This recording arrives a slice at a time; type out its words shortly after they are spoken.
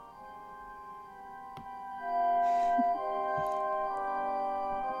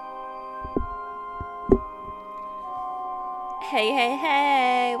Hey, hey,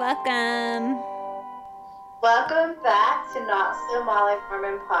 hey, welcome. Welcome back to Not So Molly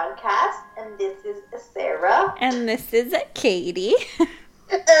Mormon Podcast, and this is Sarah. And this is Katie.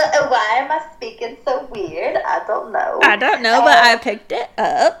 Why am I speaking so weird? I don't know. I don't know, but I picked it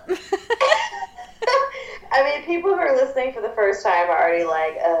up. I mean, people who are listening for the first time are already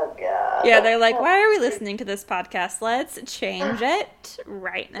like, oh, God. Yeah, they're like, why are we listening to this podcast? Let's change it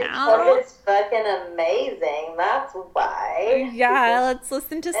right now. Because it's fucking amazing. That's why. Yeah, let's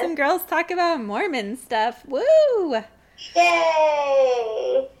listen to some girls talk about Mormon stuff. Woo!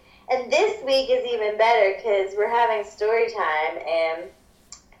 Yay! And this week is even better because we're having story time, and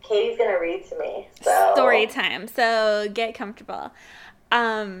Katie's going to read to me. So. Story time. So get comfortable.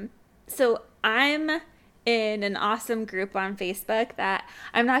 So I'm in an awesome group on Facebook that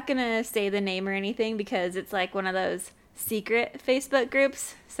I'm not going to say the name or anything because it's like one of those secret Facebook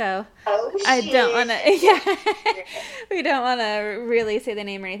groups. So I don't want to, we don't want to really say the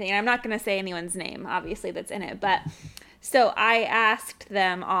name or anything. And I'm not going to say anyone's name, obviously, that's in it. But so I asked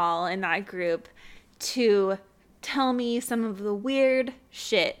them all in that group to tell me some of the weird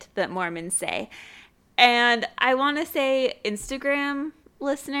shit that Mormons say. And I want to say, Instagram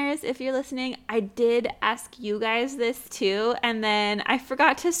listeners, if you're listening, I did ask you guys this too, and then I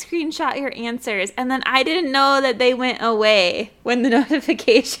forgot to screenshot your answers, and then I didn't know that they went away when the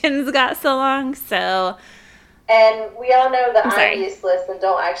notifications got so long, so... And we all know that I'm useless and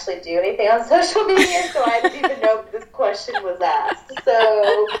don't actually do anything on social media, so I didn't even know this question was asked.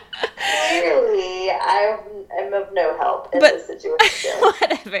 So clearly, I'm of no help in this situation.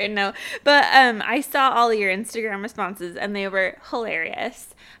 Whatever, no. But I saw all your Instagram responses, and they were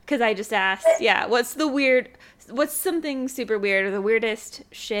hilarious. Because I just asked, what's something super weird or the weirdest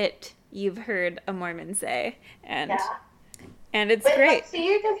shit you've heard a Mormon say? And it's great. To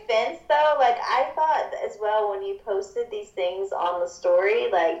your defense, though, like, I thought as well when you posted these things on the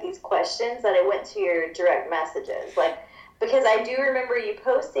story, like, these questions, that it went to your direct messages. Like, because I do remember you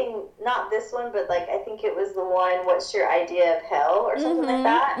posting, not this one, but, like, I think it was the one, what's your idea of hell, or something like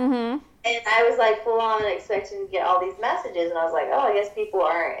that. Mm-hmm. And I was, like, full on expecting to get all these messages, and I was like, oh, I guess people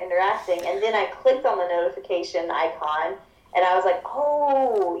aren't interacting. And then I clicked on the notification icon, and I was like,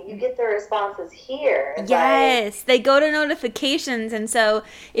 oh, you get the responses here. Yes, they go to notifications, and so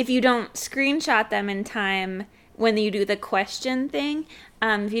if you don't screenshot them in time when you do the question thing,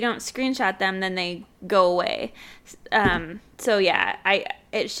 if you don't screenshot them, then they go away. So yeah,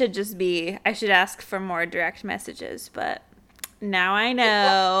 it should just be, I should ask for more direct messages, but now I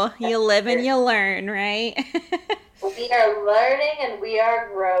know. You live and you learn, right? We are learning and we are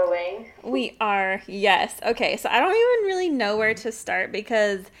growing. We are, yes. Okay, so I don't even really know where to start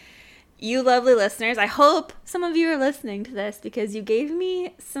because you lovely listeners, I hope some of you are listening to this because you gave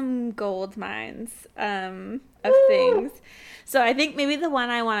me some gold mines of things. So I think maybe the one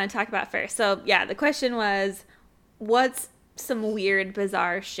I want to talk about first. So yeah, the question was, what's some weird,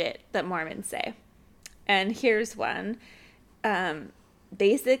 bizarre shit that Mormons say? And here's one.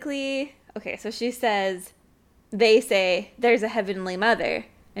 Basically, okay, so she says... They say, there's a heavenly mother.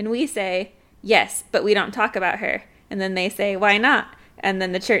 And we say, yes, but we don't talk about her. And then they say, why not? And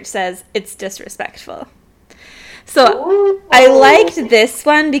then the church says, it's disrespectful. So I liked this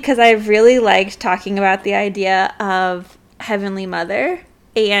one because I really liked talking about the idea of heavenly mother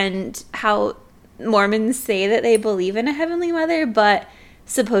and how Mormons say that they believe in a heavenly mother, but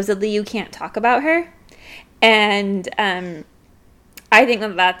supposedly you can't talk about her. And I think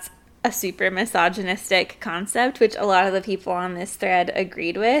that that's a super misogynistic concept, which a lot of the people on this thread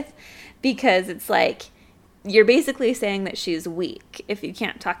agreed with, because it's like, you're basically saying that she's weak if you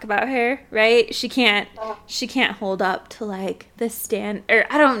can't talk about her, right? She can't hold up to like the stand, or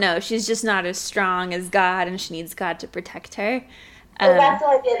I don't know, she's just not as strong as God and she needs God to protect her. Well, that's the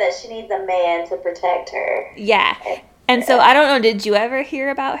idea, that she needs a man to protect her. Yeah. And so I don't know, did you ever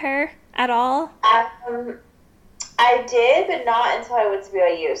hear about her at all? I did, but not until I went to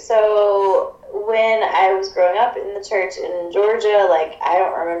BYU. So when I was growing up in the church in Georgia, like, I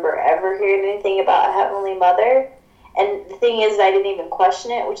don't remember ever hearing anything about a Heavenly Mother. And the thing is, I didn't even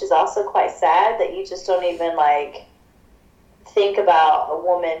question it, which is also quite sad that you just don't even, like, think about a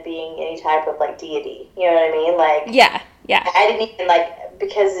woman being any type of, like, deity. You know what I mean? Like, yeah. I didn't even, like,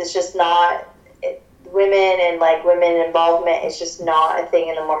 because it's just not... women and like women involvement is just not a thing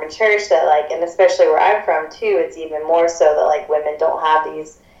in the Mormon church, that like, and especially where I'm from too, it's even more so that like women don't have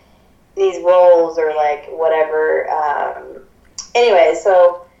these roles or like whatever. Anyway,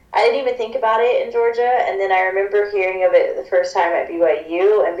 so I didn't even think about it in Georgia, and then I remember hearing of it the first time at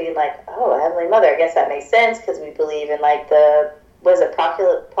BYU and being like, oh, Heavenly Mother, I guess that makes sense because we believe in like the, was it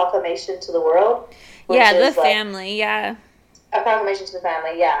proclamation to the world? Yeah, the family, yeah. A Proclamation to the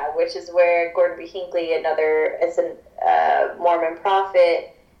Family, yeah, which is where Gordon B. Hinckley, it's a Mormon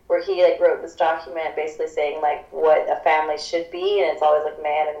prophet, where he like wrote this document basically saying like what a family should be, and it's always like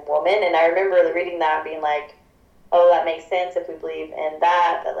man and woman. And I remember reading that and being like, oh, that makes sense if we believe in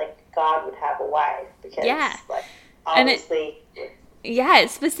that like God would have a wife, because like obviously. It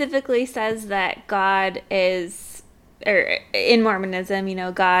specifically says that God is, or in Mormonism, you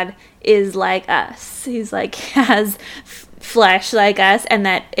know, God is like us. He's like, has flesh like us, and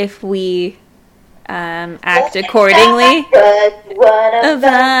that if we act accordingly, one of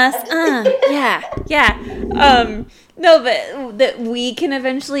us. No, but that we can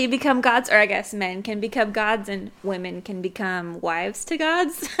eventually become gods, or I guess men can become gods and women can become wives to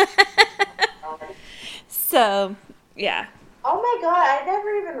gods. So, yeah. Oh my God, I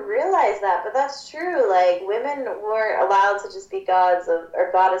never even realized that, but that's true. Like, women weren't allowed to just be gods or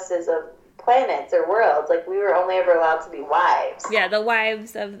goddesses of planets or worlds. Like, we were only ever allowed to be wives. Yeah, the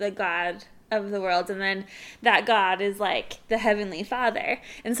wives of the god of the world, and then that God is like the Heavenly Father.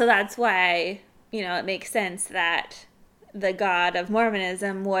 And so that's why, you know, it makes sense that the God of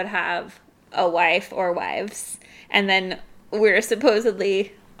Mormonism would have a wife or wives, and then we're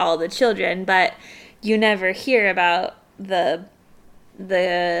supposedly all the children, but you never hear about the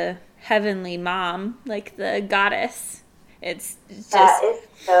heavenly mom, like the goddess. It's just, that is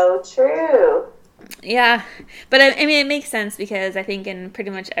so true. Yeah, but I mean, it makes sense because I think in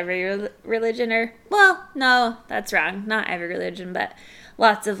pretty much every religion, or, well, no, that's wrong. Not every religion, but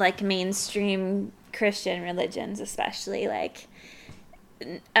lots of, like, mainstream Christian religions, especially, like,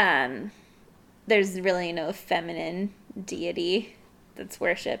 there's really no feminine deity that's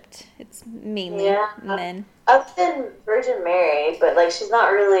worshipped. It's mainly men. Other than Virgin Mary, but, like, she's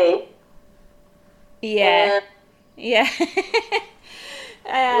not really... Yeah. Yeah.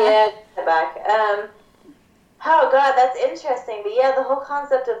 Back. Oh God, that's interesting. But yeah, the whole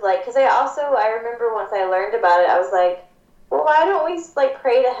concept of like, because I remember once I learned about it, I was like, well, why don't we like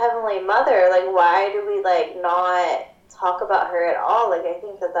pray to Heavenly Mother? Like, why do we like not talk about her at all? Like, I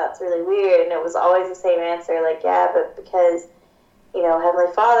think that's really weird. And it was always the same answer, like, yeah, but because, you know,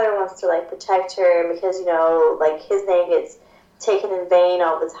 Heavenly Father wants to like protect her, and because, you know, like his name gets taken in vain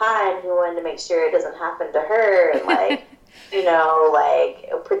all the time, he wanted to make sure it doesn't happen to her, and like. You know, like,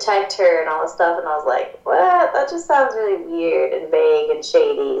 protect her and all this stuff. And I was like, what? That just sounds really weird and vague and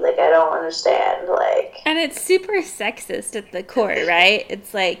shady. Like, I don't understand. Like, and it's super sexist at the core, right?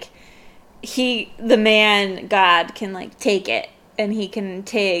 It's like, the man, God, can, like, take it. And he can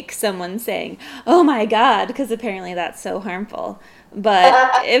take someone saying, oh my God, because apparently that's so harmful.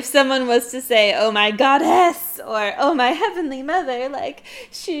 But if someone was to say, oh my goddess, or oh my heavenly mother, like,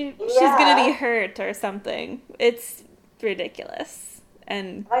 she's going to be hurt or something. It's ridiculous.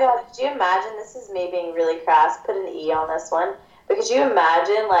 And oh my God, could you imagine, this is me being really crass, put an E on this one, but could you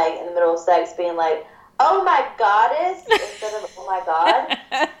imagine, like, in the middle of sex being like, oh my goddess, instead of oh my God?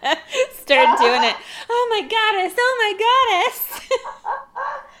 Start doing it. Oh my goddess, oh my goddess.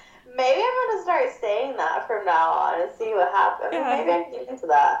 Maybe I'm going to start saying that from now on and see what happens. Yeah. Maybe I can get into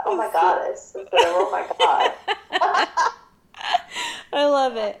that. Oh my goddess, instead of oh my God. I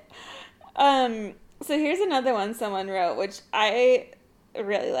love it. So here's another one someone wrote, which I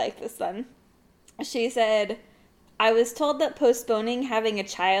really like this one. She said, I was told that postponing having a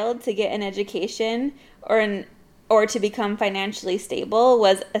child to get an education or to become financially stable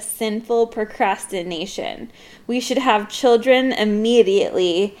was a sinful procrastination. We should have children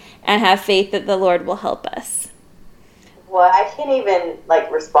immediately and have faith that the Lord will help us. Well, I can't even, like,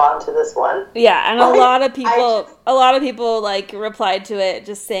 respond to this one. Yeah, and a lot of people, like, replied to it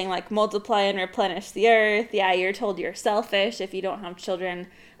just saying, like, multiply and replenish the earth. Yeah, you're told you're selfish if you don't have children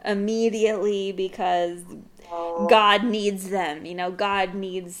immediately because God needs them. You know, God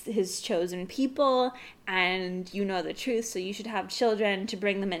needs his chosen people, and you know the truth, so you should have children to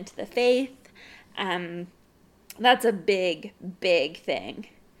bring them into the faith. That's a big, big thing.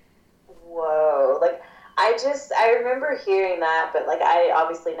 Whoa, like... I remember hearing that, but, like, I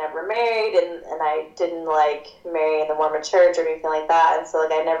obviously never married, and I didn't, like, marry in the Mormon church or anything like that, and so,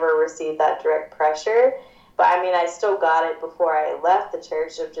 like, I never received that direct pressure, but, I mean, I still got it before I left the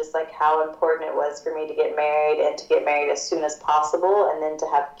church of just, like, how important it was for me to get married, and to get married as soon as possible, and then to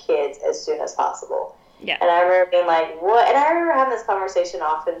have kids as soon as possible. Yeah. And I remember being like, what? And I remember having this conversation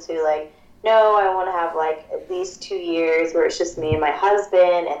often, too, like, no, I want to have, like, at least 2 years where it's just me and my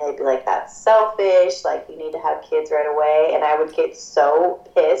husband, and they'd be like, that's selfish, like, you need to have kids right away, and I would get so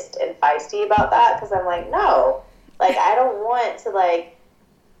pissed and feisty about that, because I'm like, no, like, I don't want to, like,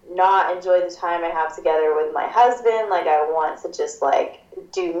 not enjoy the time I have together with my husband. Like, I want to just, like,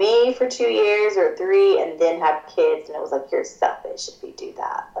 do me for 2 years or 3 and then have kids. And it was like, you're selfish if you do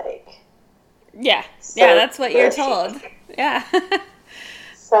that. Like, yeah. So yeah, that's what you're told. Yeah.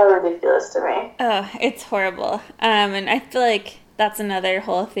 So ridiculous to me. Oh, it's horrible. And I feel like that's another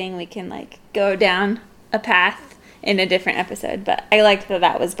whole thing we can, like, go down a path in a different episode. But I liked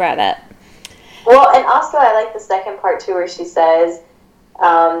that was brought up. Well, and also I like the second part, too, where she says,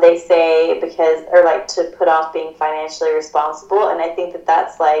 they say because, or like to put off being financially responsible. And I think that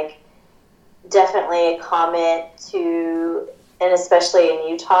that's like definitely a comment to, and especially in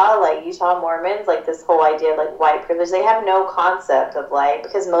Utah, like Utah Mormons, like this whole idea of like white privilege, they have no concept of like,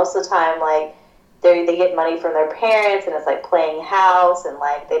 because most of the time, like they get money from their parents and it's like playing house and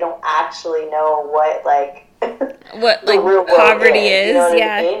like they don't actually know what like what like poverty is. You know what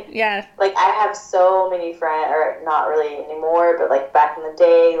yeah. I mean? Yeah. Like I have so many friends, or not really anymore, but like back in the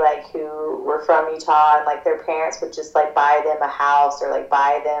day, like who were from Utah and like their parents would just like buy them a house or like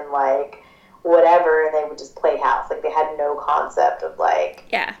buy them like whatever, and they would just play house. Like they had no concept of like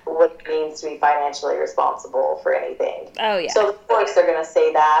what it means to be financially responsible for anything. Oh yeah. So of course they're gonna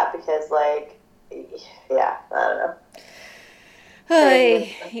say that because like yeah, I don't know.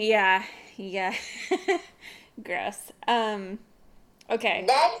 Yeah. Gross. Okay.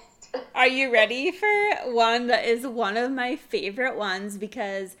 Next. Are you ready for one that is one of my favorite ones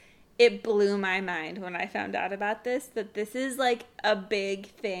because it blew my mind when I found out about this, that this is like a big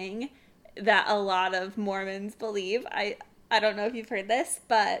thing that a lot of Mormons believe. I don't know if you've heard this,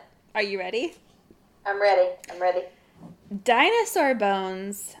 but are you ready? I'm ready. Dinosaur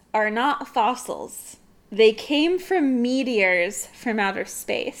bones are not fossils. They came from meteors from outer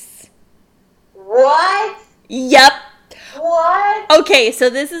space. What? Yep. What? Okay, so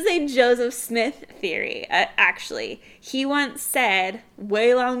this is a Joseph Smith theory, actually. He once said,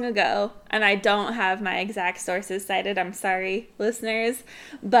 way long ago, and I don't have my exact sources cited, I'm sorry, listeners,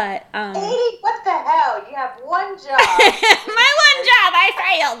 but... Katie, what the hell? You have one job. My one job! I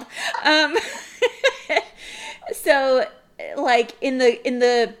failed! So, like, in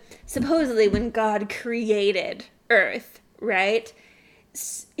the supposedly when God created Earth, right?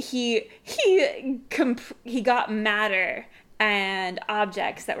 He got matter and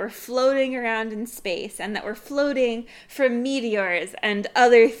objects that were floating around in space and that were floating from meteors and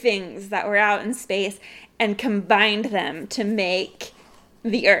other things that were out in space and combined them to make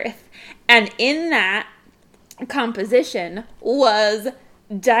the Earth. And in that composition was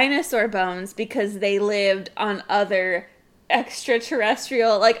dinosaur bones because they lived on other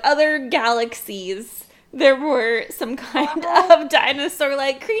extraterrestrial, like other galaxies. There were some kind of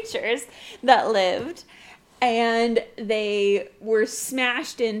dinosaur-like creatures that lived, and they were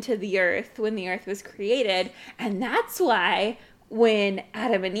smashed into the earth when the earth was created, and that's why when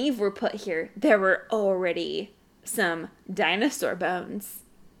Adam and Eve were put here, there were already some dinosaur bones.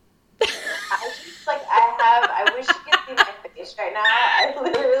 I wish you could see my face right now. I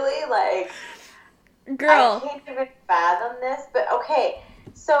literally, Girl. I can't even fathom this, but okay.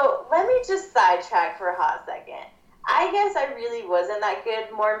 So let me just sidetrack for a hot second. I guess I really wasn't that good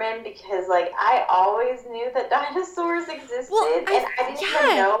Mormon because, I always knew that dinosaurs existed, and I didn't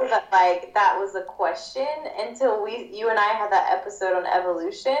even know that, that was a question until you and I had that episode on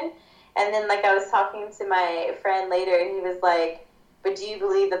evolution. And then, I was talking to my friend later, and he was like, but do you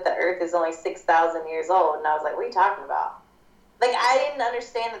believe that the Earth is only 6,000 years old? And I was like, what are you talking about? I didn't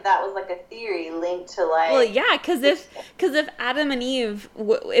understand that was, a theory linked to, Well, yeah, because if Adam and Eve,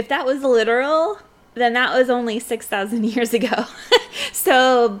 if that was literal, then that was only 6,000 years ago.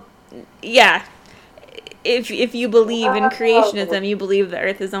 So, yeah, if you believe in creationism, you believe the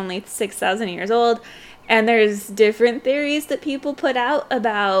Earth is only 6,000 years old. And there's different theories that people put out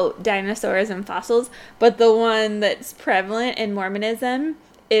about dinosaurs and fossils, but the one that's prevalent in Mormonism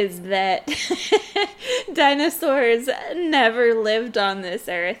is that dinosaurs never lived on this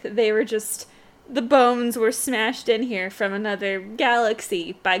earth. They were just, the bones were smashed in here from another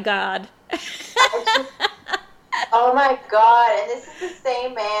galaxy by God. Oh my God, and this is the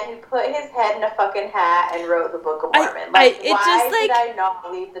same man who put his head in a fucking hat and wrote the Book of Mormon. Why did I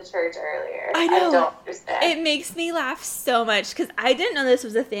not leave the church earlier? I know. I don't understand. It makes me laugh so much because I didn't know this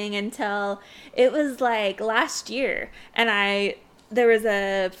was a thing until it was last year. And there was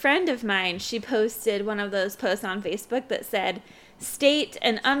a friend of mine, she posted one of those posts on Facebook that said, state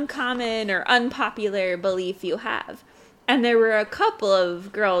an uncommon or unpopular belief you have. And there were a couple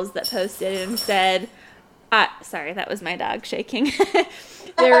of girls that posted and said, sorry, that was my dog shaking.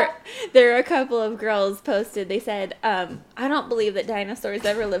 There were a couple of girls posted, they said, I don't believe that dinosaurs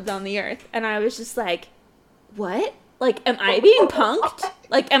ever lived on the earth. And I was just like, what? Like, am I being punked?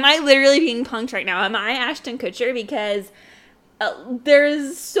 Like, am I literally being punked right now? Am I Ashton Kutcher? Because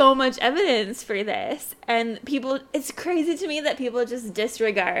there's so much evidence for this. And people, it's crazy to me that people just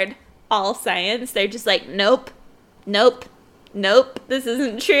disregard all science. They're just like, nope, nope, nope, this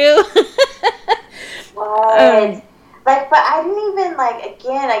isn't true. What? Like, but I didn't even, like,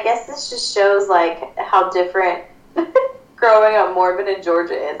 again, I guess this just shows, like, how different growing up Mormon in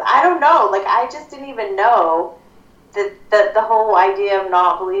Georgia is. I don't know. Like, I just didn't even know that the whole idea of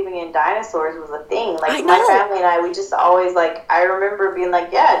not believing in dinosaurs was a thing. Like, my family and I, we just always, like, I remember being like,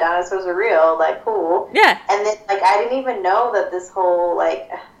 yeah, dinosaurs are real. Like, cool. Yeah. And then, like, I didn't even know that this whole, like,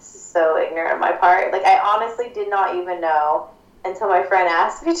 this is so ignorant on my part. Like, I honestly did not even know until my friend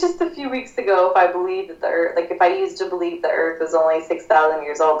asked me just a few weeks ago if I believed that the Earth, like, if I used to believe the Earth was only 6,000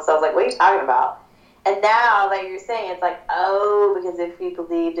 years old. Because I was like, what are you talking about? And now that you're saying, it's like, oh, because if we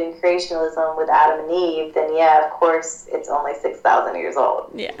believed in creationism with Adam and Eve, then yeah, of course, it's only 6,000 years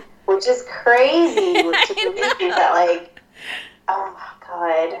old. Yeah. Which is crazy. Which is amazing that, like, oh my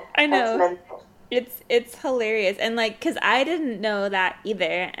God. I know. It's hilarious. And, like, because I didn't know that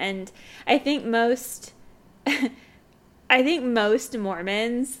either. And I think most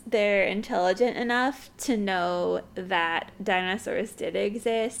Mormons, they're intelligent enough to know that dinosaurs did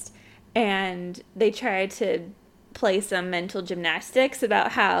exist, and they try to play some mental gymnastics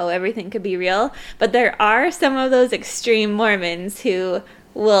about how everything could be real. But there are some of those extreme Mormons who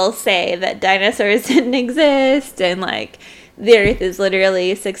will say that dinosaurs didn't exist, and, like, the Earth is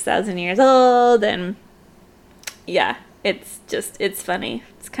literally 6,000 years old, and yeah, it's funny.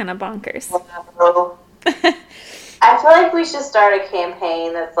 It's kind of bonkers. Wow. I feel like we should start a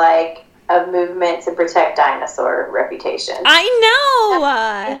campaign that's like a movement to protect dinosaur reputation. I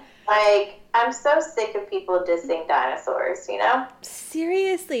know! Like, I'm so sick of people dissing dinosaurs, you know?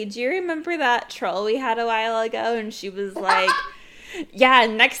 Seriously, do you remember that troll we had a while ago? And she was like, yeah,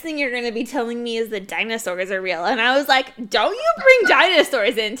 next thing you're going to be telling me is that dinosaurs are real. And I was like, don't you bring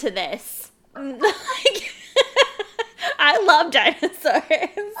dinosaurs into this. Like, I love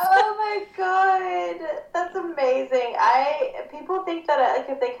dinosaurs. Oh my God, that's amazing. People think that, like,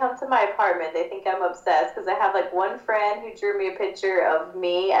 if they come to my apartment, they think I'm obsessed because I have, like, one friend who drew me a picture of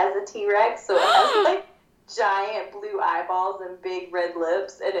me as a T-Rex, so it has, like, giant blue eyeballs and big red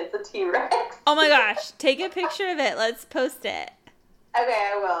lips, and it's a T-Rex. Oh my gosh, take a picture of it. Let's post it.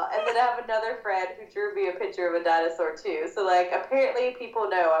 Okay, I will. And then I have another friend who drew me a picture of a dinosaur, too. So, like, apparently people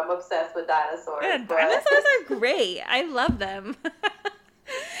know I'm obsessed with dinosaurs. Yeah, dinosaurs are great. I love them.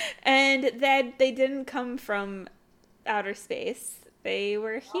 And that they didn't come from outer space. They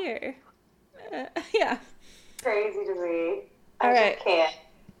were here. Yeah. Crazy to me. All right. Just can't.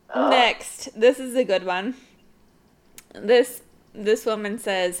 Next. This is a good one. This woman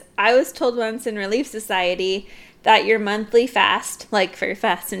says, I was told once in Relief Society that your monthly fast, like for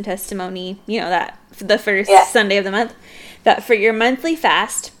fast and testimony, you know, that the first Sunday of the month, that for your monthly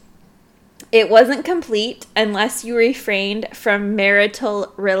fast, it wasn't complete unless you refrained from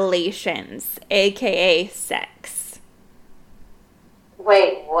marital relations, aka sex.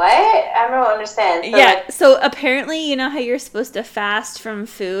 Wait, what? I don't understand. So, yeah, so apparently, you know how you're supposed to fast from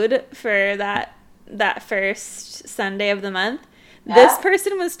food for that first Sunday of the month? Yeah. This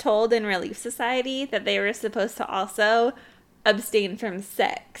person was told in Relief Society that they were supposed to also abstain from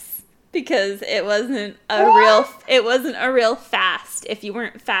sex because it wasn't a real fast if you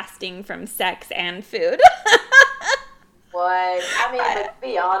weren't fasting from sex and food. What? I mean, but to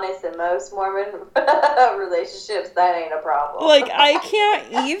be honest, in most Mormon relationships, that ain't a problem. Like, I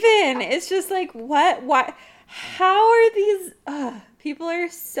can't even. It's just like, what? Why? How are these? People are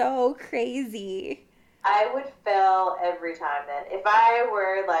so crazy. I would fail every time then. If I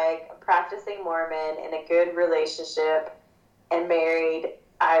were, like, practicing Mormon in a good relationship and married,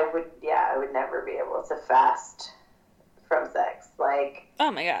 I would never be able to fast from sex. Like, oh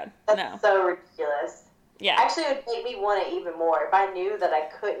my God, that's so ridiculous. Yeah. Actually, it would make me want it even more. If I knew that I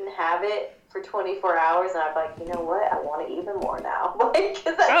couldn't have it for 24 hours, and I'd be like, you know what? I want it even more now. Like,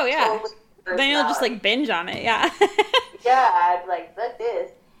 cause oh, yeah. Then you'll just, like, binge on it, yeah. Yeah, I'd be like, look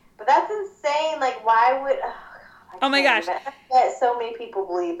this. But that's insane. Like, why would... Oh my gosh. I bet so many people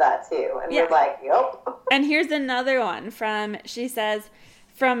believe that, too. And we're like, yup. And here's another one she says,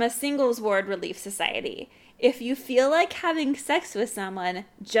 from a singles ward relief society. If you feel like having sex with someone,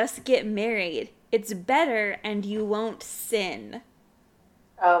 just get married. It's better and you won't sin.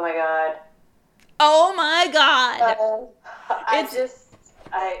 Oh my God. Oh my God. I don't.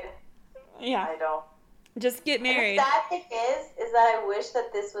 Just get married. The sad thing is that I wish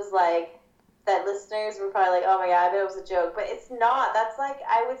that this was like that listeners were probably like, oh my God, I bet it was a joke. But it's not. That's like,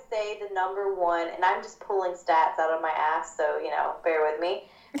 I would say the number one, and I'm just pulling stats out of my ass, so, bear with me.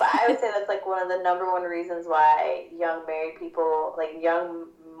 But I would say that's like one of the number one reasons why young married people, like young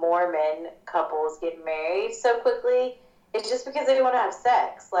Mormon couples get married so quickly. It's just because they want to have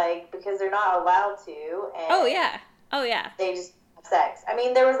sex, like, because they're not allowed to. And oh, yeah. they just have sex. I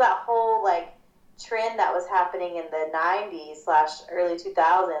mean, there was that whole, like, trend that was happening in the 90s/early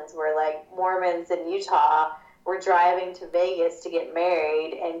 2000s where, like, Mormons in Utah were driving to Vegas to get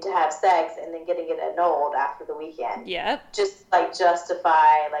married and to have sex and then getting it annulled after the weekend. Yep. Just, like,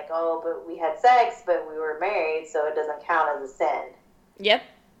 justify, like, oh, but we had sex, but we were married, so it doesn't count as a sin. Yep.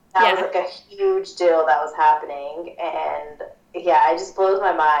 That was, like, a huge deal that was happening, and, yeah, it just blows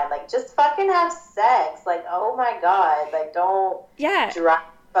my mind. Like, just fucking have sex. Like, oh, my God. Like, don't drive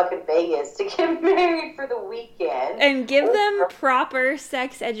fucking Vegas to get married for the weekend. And give them proper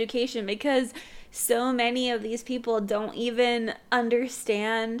sex education, because so many of these people don't even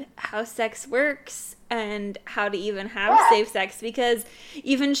understand how sex works and how to even have safe sex, because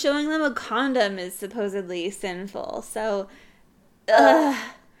even showing them a condom is supposedly sinful. So,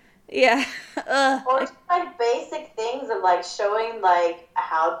 yeah. Or just like basic things of like showing like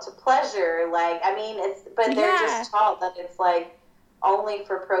how to pleasure. Like, I mean, they're just taught that it's like only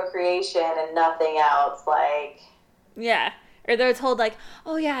for procreation and nothing else. Like, yeah. Or they're told like,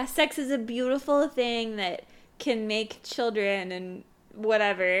 oh yeah, sex is a beautiful thing that can make children and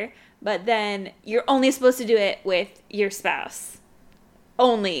whatever, but then you're only supposed to do it with your spouse.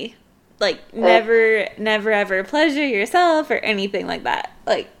 Only. Like, never ever pleasure yourself or anything like that.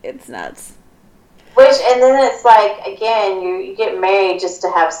 Like, it's nuts. And then it's like, again, you get married just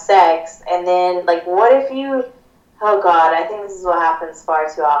to have sex, and then, like, what if you, oh God, I think this is what happens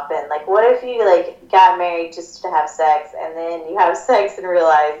far too often. Like, what if you, like, got married just to have sex, and then you have sex and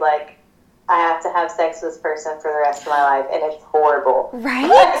realize, like, I have to have sex with this person for the rest of my life, and it's horrible. Right?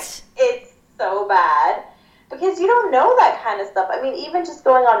 It's so bad. Because you don't know that kind of stuff. I mean, even just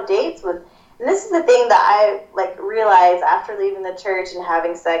going on dates with... And this is the thing that I, like, realized after leaving the church and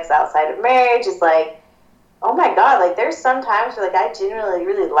having sex outside of marriage is, like, oh, my God. Like, there's some times where, like, I genuinely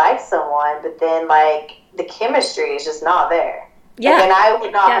really like someone, but then, like, the chemistry is just not there. Yeah. Like, and I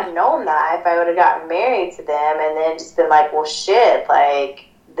would not have known that if I would have gotten married to them and then just been like, well, shit, like,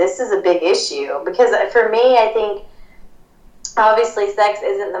 this is a big issue. Because for me, I think... obviously, sex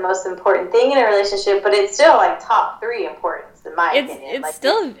isn't the most important thing in a relationship, but it's still, like, top 3 importance, in my opinion. It's like,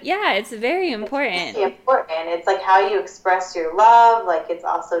 still, it's very important. It's really important. It's, like, how you express your love. Like, it's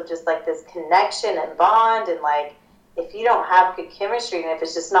also just, like, this connection and bond. And, like, if you don't have good chemistry and if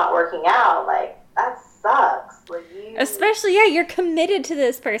it's just not working out, like, that sucks. Like, especially, you're committed to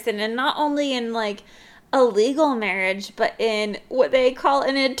this person. And not only in, like, a legal marriage, but in what they call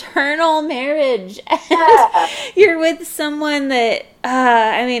an eternal marriage. Yeah. You're with someone that,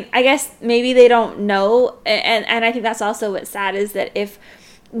 I mean, I guess maybe they don't know, and I think that's also what's sad, is that if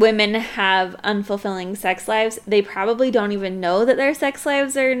women have unfulfilling sex lives, they probably don't even know that their sex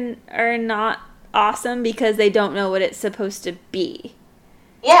lives are not awesome, because they don't know what it's supposed to be.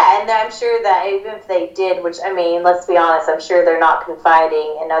 Yeah, and I'm sure that even if they did, which, I mean, let's be honest, I'm sure they're not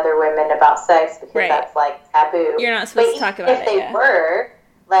confiding in other women about sex because that's, like, taboo. You're not supposed to talk about it. If they were,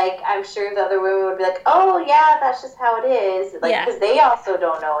 like, I'm sure the other women would be like, oh, yeah, that's just how it is. Like, because they also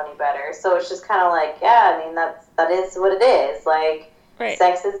don't know any better. So it's just kind of like, yeah, I mean, that is what it is. Like,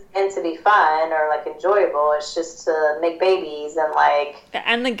 sex is meant to be fun or, like, enjoyable. It's just to make babies and, like...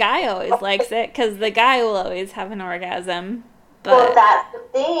 And the guy always likes it, because the guy will always have an orgasm. But, well, that's the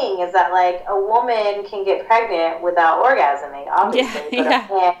thing, is that, like, a woman can get pregnant without orgasming, obviously.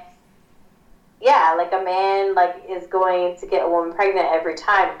 Like, a man, like, is going to get a woman pregnant every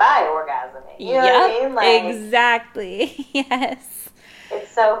time by orgasming. You know what I mean? Like, exactly. Yes.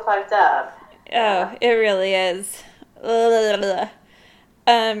 It's so fucked up. Oh, it really is. All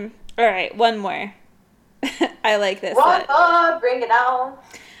right, one more. I like this one. One more, bring it on.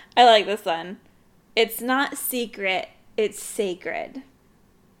 I like this one. It's not secret. It's sacred.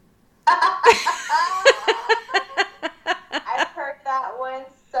 I've heard that one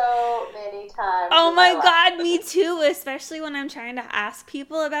so many times. Oh my God, me too. Especially when I'm trying to ask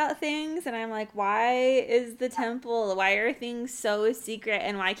people about things and I'm like, why is the temple, why are things so secret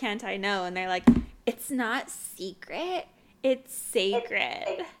and why can't I know? And they're like, it's not secret, it's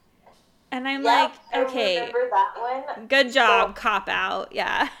sacred. And I'm like, okay. I remember that one. Good job, cop out.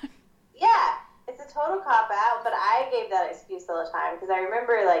 Yeah. Yeah. It's a total cop-out, but I gave that excuse all the time because I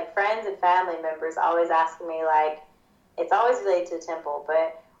remember, like, friends and family members always asking me, like, it's always related to the temple,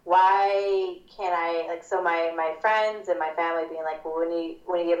 but why can't I, like, so my friends and my family being like, well, when you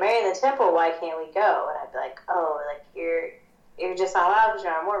get married in the temple, why can't we go? And I'd be like, oh, like, you're just not allowed because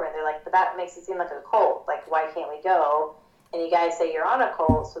you're not a Mormon. They're like, but that makes it seem like a cult. Like, why can't we go? And you guys say you're on a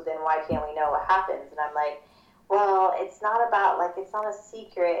cult, so then why can't we know what happens? And I'm like, well, it's not about, like, it's not a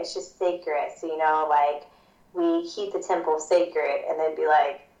secret. It's just sacred. So, you know, like, we keep the temple sacred. And they'd be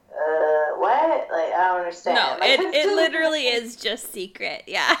like, what? Like, I don't understand. No, like, it literally is just secret.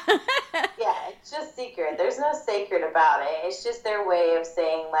 Yeah. Yeah, it's just secret. There's no sacred about it. It's just their way of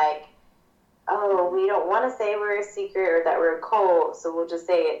saying, like, oh, we don't want to say we're a secret or that we're a cult, so we'll just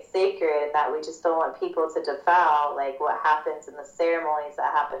say it's sacred, and that we just don't want people to defile, like, what happens in the ceremonies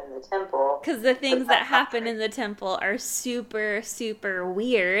that happen in the temple. Because the things that happen in the temple are super, super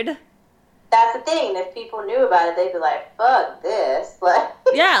weird. That's the thing. If people knew about it, they'd be like, fuck this. Like,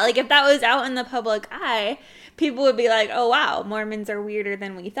 yeah, like, if that was out in the public eye, people would be like, oh, wow, Mormons are weirder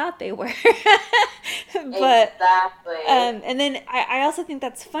than we thought they were. But, exactly. And then I also think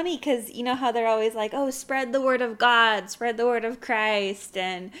that's funny because you know how they're always like, oh, spread the word of God, spread the word of Christ,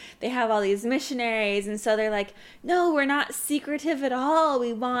 and they have all these missionaries, and so they're like, no, we're not secretive at all.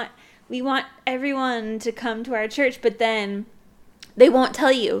 We want everyone to come to our church, but then they won't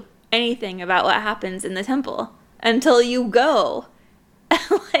tell you anything about what happens in the temple until you go.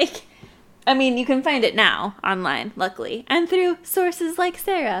 Like, I mean, you can find it now online, luckily, and through sources like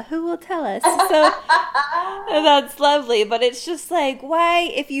Sarah, who will tell us. So that's lovely. But it's just like,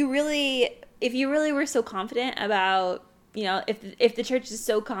 why, if you really were so confident about, you know, if the church is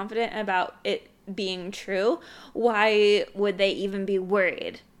so confident about it being true, why would they even be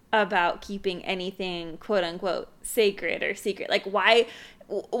worried about keeping anything quote unquote sacred or secret? Like,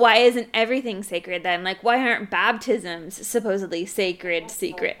 why isn't everything sacred then? Like, why aren't baptisms supposedly sacred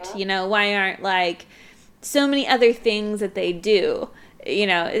secret? You know, why aren't, like, so many other things that they do? You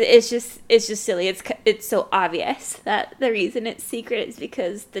know, it's just silly. It's so obvious that the reason it's secret is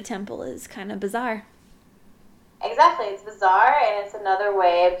because the temple is kind of bizarre. Exactly, it's bizarre, and it's another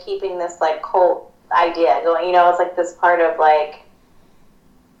way of keeping this, like, cult idea going. You know, it's like this part of, like,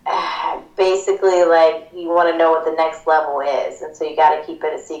 basically, like, you want to know what the next level is, and so you got to keep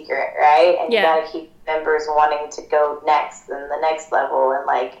it a secret, right? And you got to keep members wanting to go next and the next level, and,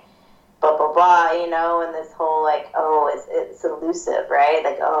 like, blah blah blah, you know, and this whole, like, oh, it's elusive, right?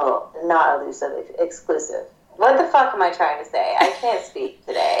 Like, oh, not elusive, exclusive. What the fuck am I trying to say? I can't speak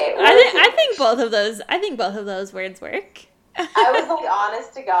today. I think both of those words work. I was, like,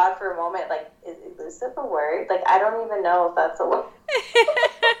 honest to God for a moment, like, is elusive a word? Like, I don't even know if that's a word.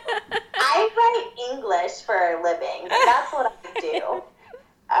 I write English for a living. That's what I do.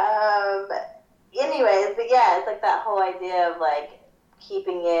 Anyways, but yeah, it's like that whole idea of, like,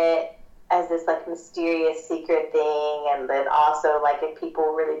 keeping it as this, like, mysterious secret thing, and then also, like, if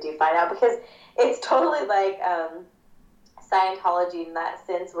people really do find out, because it's totally like Scientology in that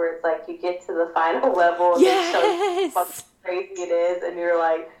sense, where it's like you get to the final level and they show you how crazy it is, and you're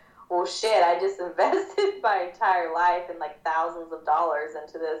like, well, shit, I just invested my entire life and, like, thousands of dollars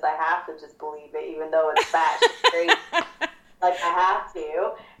into this. I have to just believe it, even though it's batshit crazy. Like, I have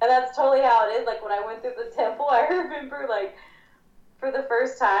to. And that's totally how it is. Like, when I went through the temple, I remember, like, for the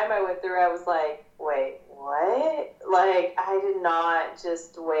first time I went through, I was like, wait, what? Like, I did not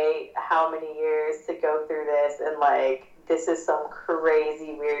just wait how many years to go through this, and, like, this is some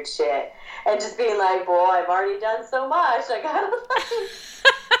crazy weird shit. And just being like, boy, I've already done so much. I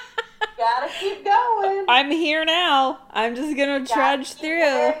gotta keep going. I'm here now. I'm just gonna trudge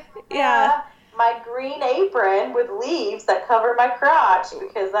through. Yeah. My green apron with leaves that cover my crotch,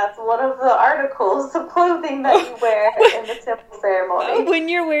 because that's one of the articles of clothing that you wear in the temple ceremony. When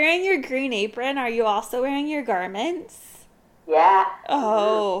you're wearing your green apron, are you also wearing your garments? Yeah.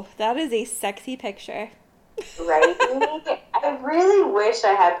 Oh, that is a sexy picture. Right? I really wish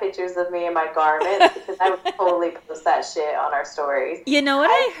I had pictures of me in my garments, because I would totally post that shit on our stories. You know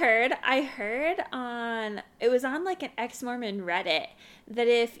what I heard? I heard it was on, like, an ex-Mormon Reddit, that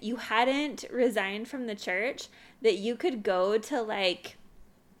if you hadn't resigned from the church, that you could go to, like,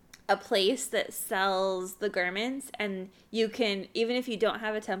 a place that sells the garments, and you can, even if you don't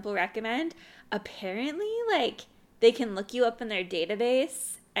have a temple recommend, apparently, like, they can look you up in their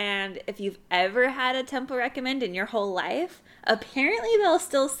database, and if you've ever had a temple recommend in your whole life, apparently they'll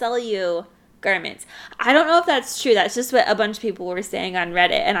still sell you garments. I don't know if that's true. That's just what a bunch of people were saying on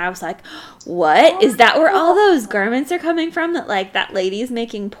Reddit, and I was like, what? Is that where all those garments are coming from that, like, that lady's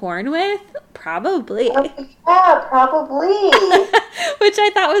making porn with? Probably. Yeah, probably. Which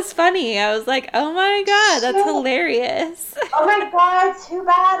I thought was funny. I was like, oh my god, that's hilarious. Oh my god, too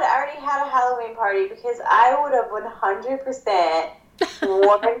bad I already had a Halloween party, because I would have 100%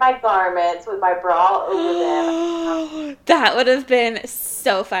 worn my garments with my bra over them. That would have been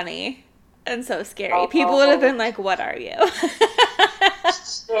so funny and so scary. People would have been like, what are you?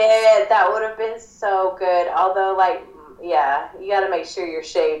 Shit, that would have been so good. Although, like, yeah, you got to make sure you're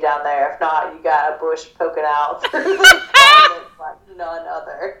shaved down there. If not, you got a bush poking out through the garments like none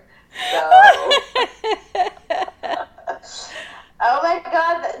other. So, oh my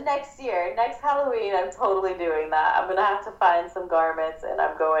God, next year, next Halloween, I'm totally doing that. I'm going to have to find some garments, and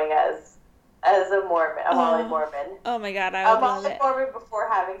I'm going as a Mormon, a Molly Mormon. Oh my God, I would love it. A Molly Mormon before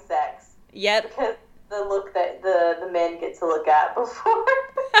having sex. Yep. Because the look that the men get to look at before.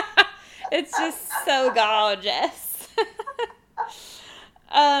 It's just so gorgeous.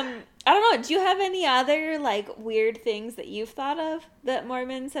 I don't know. Do you have any other like weird things that you've thought of that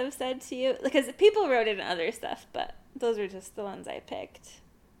Mormons have said to you? Because people wrote in other stuff, but those are just the ones I picked.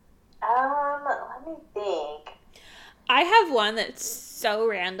 Let me think. I have one that's so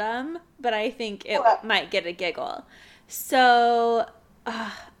random, but I think it might get a giggle. So,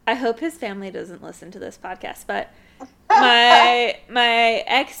 I hope his family doesn't listen to this podcast, but my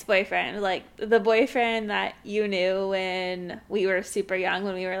ex-boyfriend, like the boyfriend that you knew when we were super young,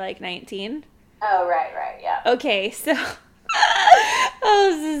 when we were like 19. Oh, right, yeah. Okay, so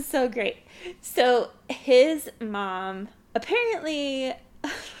this is so great. So his mom apparently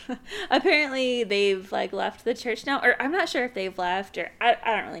they've like left the church now, or I'm not sure if they've left, or I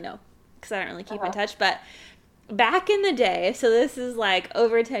don't really know because I don't really keep in touch, but back in the day, so this is like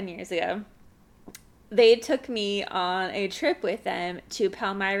over 10 years ago, they took me on a trip with them to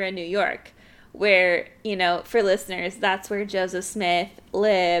Palmyra, New York, where, you know, for listeners, that's where Joseph Smith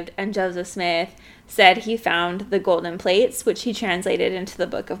lived, and Joseph Smith said he found the golden plates, which he translated into the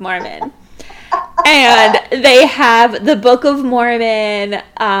Book of Mormon. And they have the Book of Mormon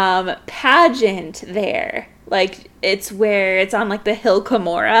pageant there. Like, it's where it's on, like, the Hill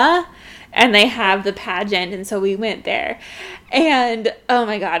Cumorah, and they have the pageant, and so we went there. And, oh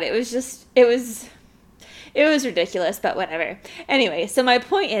my God, it was ridiculous, but whatever. Anyway, so my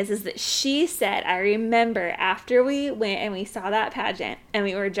point is that she said, I remember after we went and we saw that pageant and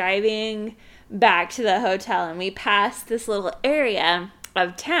we were driving back to the hotel and we passed this little area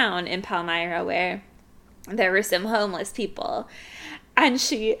of town in Palmyra where there were some homeless people. And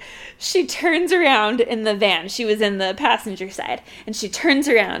she turns around in the van. She was in the passenger side. And she turns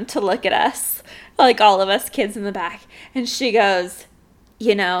around to look at us, like all of us kids in the back. And she goes,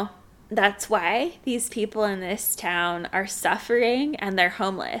 you know, that's why these people in this town are suffering and they're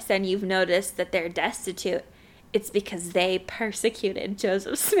homeless. And you've noticed that they're destitute. It's because they persecuted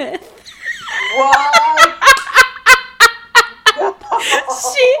Joseph Smith. What?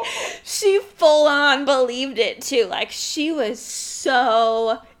 She full on believed it too. Like, she was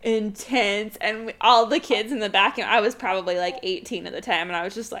so intense, and all the kids in the back, and I was probably like 18 at the time, and I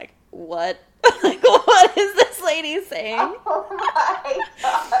was just like, what? Like, what is this lady saying? Oh my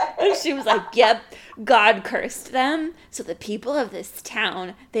God. And she was like, yep, God cursed them, so the people of this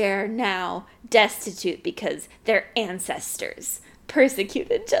town, they are now destitute because their ancestors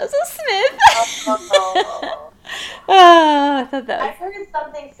persecuted Joseph Smith. I thought that was... I heard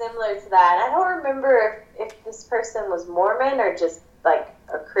something similar to that, and I don't remember if this person was Mormon or just like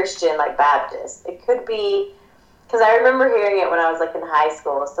a Christian, like Baptist. It could be, because I remember hearing it when I was like in high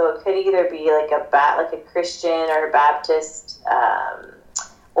school. So it could either be like a Christian or a Baptist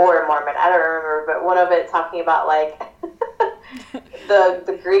or a Mormon. I don't remember, but one of it talking about like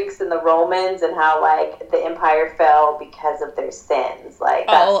the Greeks and the Romans and how like the empire fell because of their sins. Like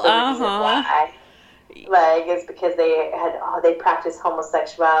that's the reason why. Like, it's because they practiced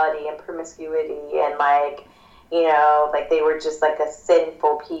homosexuality and promiscuity and, like, you know, like, they were just, like, a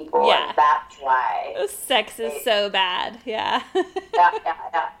sinful people. Yeah. And that's why. Sex is so bad. Yeah.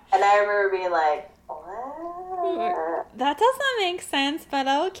 yeah. And I remember being like, what? That doesn't make sense, but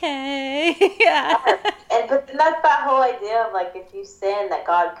okay. Yeah. But then that's that whole idea of, like, if you sin, that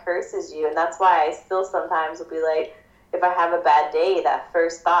God curses you. And that's why I still sometimes will be like, if I have a bad day, that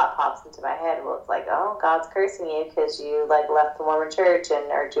first thought pops into my head. Well, it's like, oh, God's cursing you because you like left the Mormon church and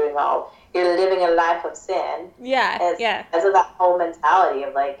are doing you're living a life of sin. Yeah, As of that whole mentality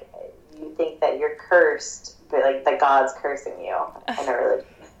of like, you think that you're cursed, but like that God's cursing you in a religion.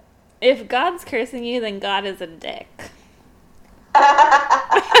 If God's cursing you, then God is a dick.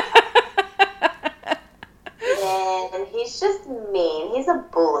 And he's just mean. He's a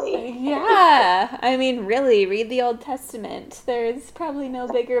bully. Yeah. I mean, really, read the Old Testament. There's probably no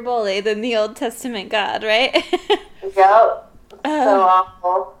bigger bully than the Old Testament God, right? Yep. So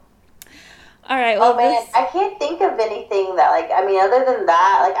awful. All right. Well, man, I can't think of anything that, like, I mean, other than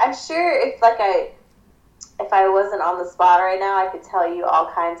that, like, I'm sure if if I wasn't on the spot right now, I could tell you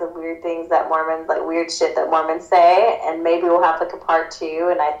all kinds of weird things that Mormons, like weird shit that Mormons say, and maybe we'll have like a part 2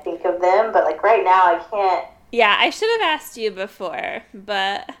 and I think of them, but like right now I can't. Yeah, I should have asked you before,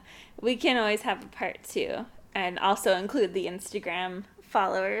 but we can always have a part 2 and also include the Instagram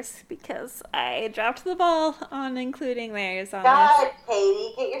followers because I dropped the ball on including theirs on God, this.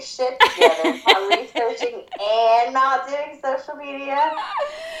 Katie, get your shit together. Not researching and not doing social media.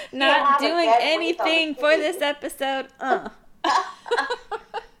 Not doing anything for this episode. I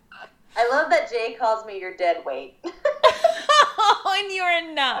love that Jay calls me your dead weight. Oh, and you are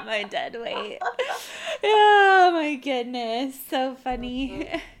not my dead weight. Oh my goodness, so funny.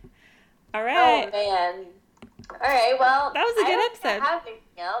 All right. Oh man. All right. Well, that was a good episode. I don't have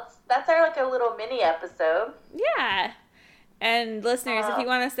anything else. That's our like a little mini episode. Yeah. And listeners, if you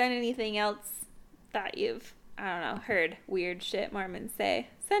want to send anything else that you've, I don't know, heard weird shit Mormons say,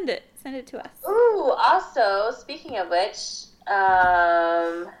 send it to us. Ooh, also, speaking of which,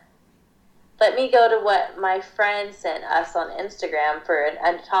 let me go to what my friend sent us on Instagram for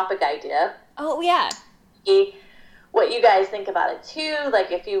a topic idea. Oh, yeah. See what you guys think about it, too.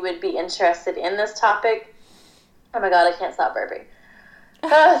 Like, if you would be interested in this topic. Oh, my God, I can't stop burping.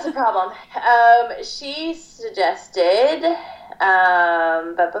 Oh, it's a problem. She suggested,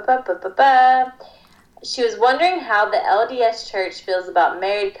 she was wondering how the LDS Church feels about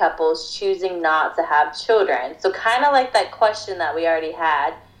married couples choosing not to have children. So kind of like that question that we already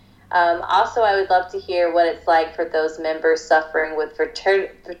had. Also, I would love to hear what it's like for those members suffering with fertility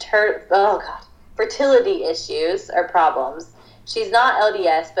issues or problems. She's not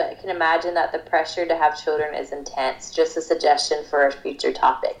LDS, but I can imagine that the pressure to have children is intense. Just a suggestion for a future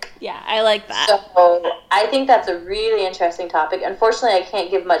topic. Yeah, I like that. So I think that's a really interesting topic. Unfortunately, I can't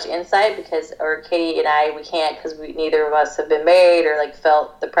give much insight or Katie and I, we can't because neither of us have been married or like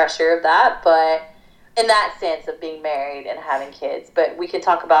felt the pressure of that. But in that sense of being married and having kids, but we could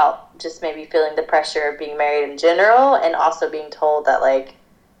talk about just maybe feeling the pressure of being married in general and also being told that like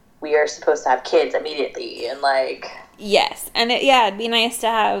we are supposed to have kids immediately and like. Yes, and it'd be nice to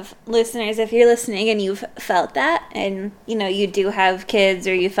have listeners, if you're listening and you've felt that, and, you know, you do have kids,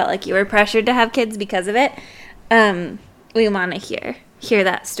 or you felt like you were pressured to have kids because of it, we want to hear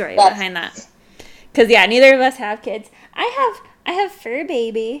that story behind that. Because, neither of us have kids. I have fur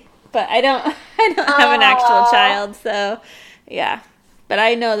baby, but I don't have an actual child, so, yeah. But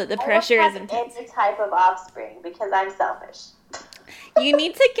I know that the pressure is intense. Any type of offspring, because I'm selfish. You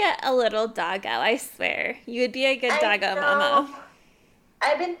need to get a little doggo, I swear. You would be a good doggo mama.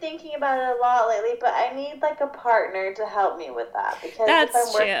 I've been thinking about it a lot lately, but I need like a partner to help me with that. Because if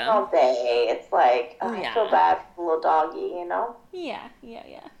I'm working all day, it's like, I feel bad for the little doggy, you know? Yeah.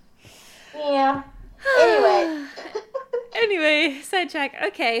 Anyway, sidetrack.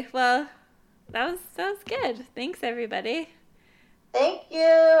 Okay, well, that was good. Thanks, everybody. Thank you,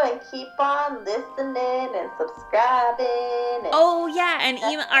 and keep on listening and subscribing. Oh, yeah, and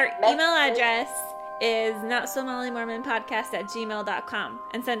our email address is notsomollymormonpodcast@gmail.com,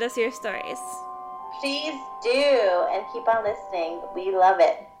 and send us your stories. Please do, and keep on listening. We love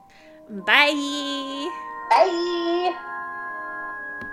it. Bye.